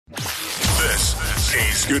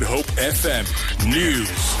This is Good Hope FM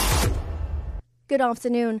News. Good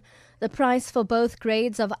afternoon. The price for both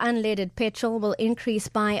grades of unleaded petrol will increase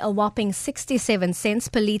by a whopping 67 cents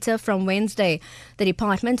per litre from Wednesday. The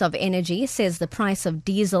Department of Energy says the price of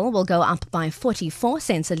diesel will go up by 44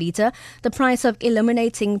 cents a litre. The price of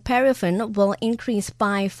eliminating paraffin will increase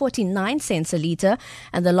by 49 cents a litre,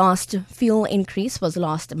 and the last fuel increase was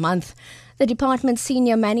last month. The department's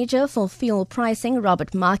senior manager for fuel pricing,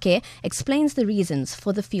 Robert Marke, explains the reasons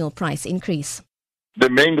for the fuel price increase. The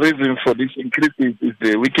main reason for this increase is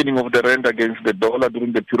the weakening of the rand against the dollar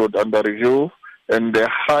during the period under review and the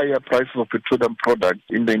higher prices of petroleum products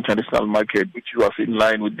in the international market, which was in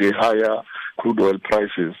line with the higher crude oil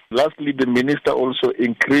prices. Lastly, the minister also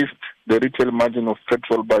increased the retail margin of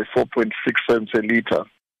petrol by 4.6 cents a litre.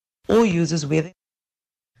 All users with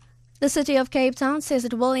The City of Cape Town says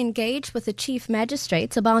it will engage with the Chief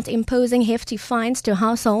Magistrates about imposing hefty fines to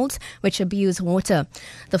households which abuse water.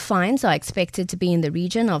 The fines are expected to be in the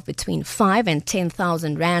region of between 5 and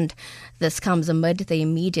 10,000 rand. This comes amid the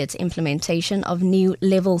immediate implementation of new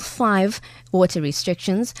Level 5 water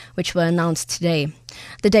restrictions, which were announced today.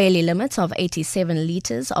 The daily limit of 87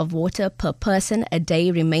 litres of water per person a day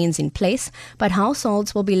remains in place, but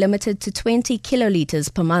households will be limited to 20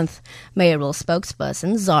 kilolitres per month. Mayoral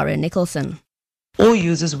spokesperson Zara Nicholson. all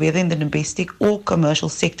users, whether in the domestic or commercial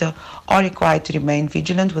sector, are required to remain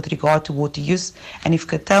vigilant with regard to water use, and if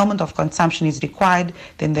curtailment of consumption is required,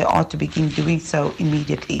 then they are to begin doing so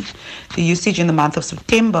immediately. The usage in the month of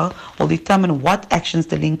September will determine what actions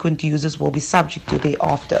delinquent users will be subject to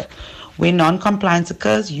thereafter. When non-compliance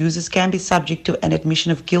occurs, users can be subject to an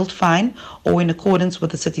admission of guilt fine or, in accordance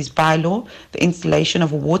with the city's bylaw, the installation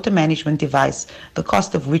of a water management device, the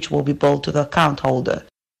cost of which will be billed to the account holder.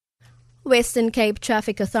 Western Cape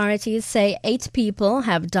traffic authorities say 8 people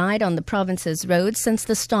have died on the province's roads since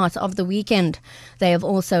the start of the weekend. They have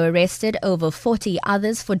also arrested over 40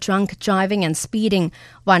 others for drunk driving and speeding.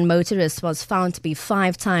 One motorist was found to be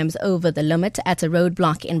 5 times over the limit at a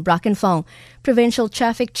roadblock in Brackenfell. Provincial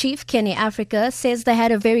Traffic Chief Kenny Africa says they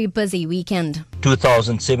had a very busy weekend.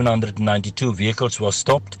 2,792 vehicles were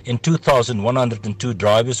stopped and 2,102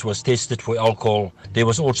 drivers was tested for alcohol. There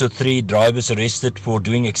was also 3 drivers arrested for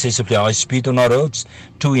doing excessively high speed on our roads,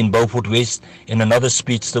 2 in Beaufort West, and another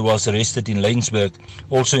speedster was arrested in Laingsburg.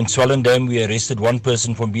 Also in Swellendam, we arrested 1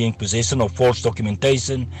 person for being possession of false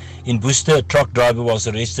documentation. In Worcester, a truck driver was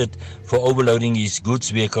arrested for overloading his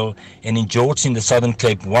goods vehicle, and in George in the Southern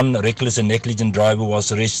Cape, 1 reckless and negligent driver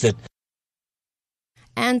was arrested.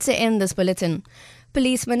 And to end this bulletin,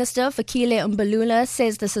 Police Minister Fikile Mbalula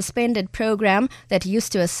says the suspended program that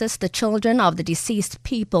used to assist the children of the deceased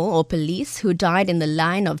people or police who died in the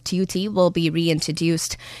line of duty will be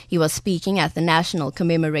reintroduced. He was speaking at the National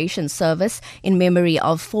Commemoration Service in memory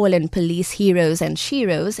of fallen police heroes and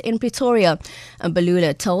sheroes in Pretoria.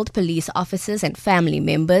 Mbalula told police officers and family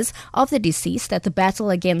members of the deceased that the battle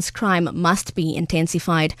against crime must be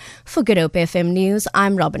intensified. For Good Hope FM News,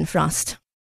 I'm Robin Frost.